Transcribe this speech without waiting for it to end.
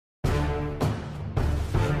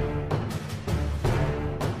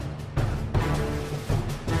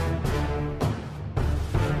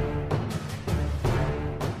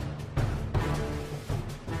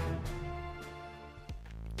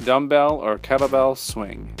dumbbell or kettlebell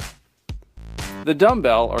swing. The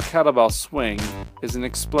dumbbell or kettlebell swing is an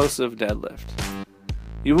explosive deadlift.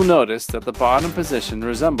 You will notice that the bottom position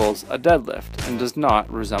resembles a deadlift and does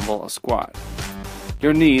not resemble a squat.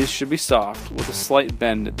 Your knees should be soft with a slight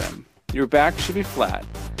bend in them. Your back should be flat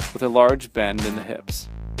with a large bend in the hips.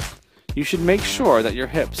 You should make sure that your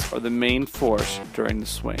hips are the main force during the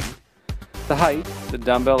swing. The height the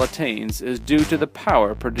dumbbell attains is due to the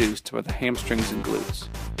power produced by the hamstrings and glutes.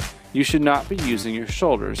 You should not be using your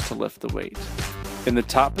shoulders to lift the weight. In the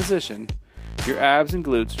top position, your abs and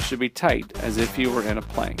glutes should be tight as if you were in a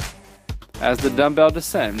plank. As the dumbbell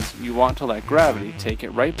descends, you want to let gravity take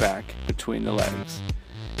it right back between the legs.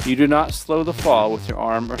 You do not slow the fall with your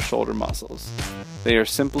arm or shoulder muscles. They are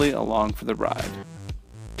simply along for the ride.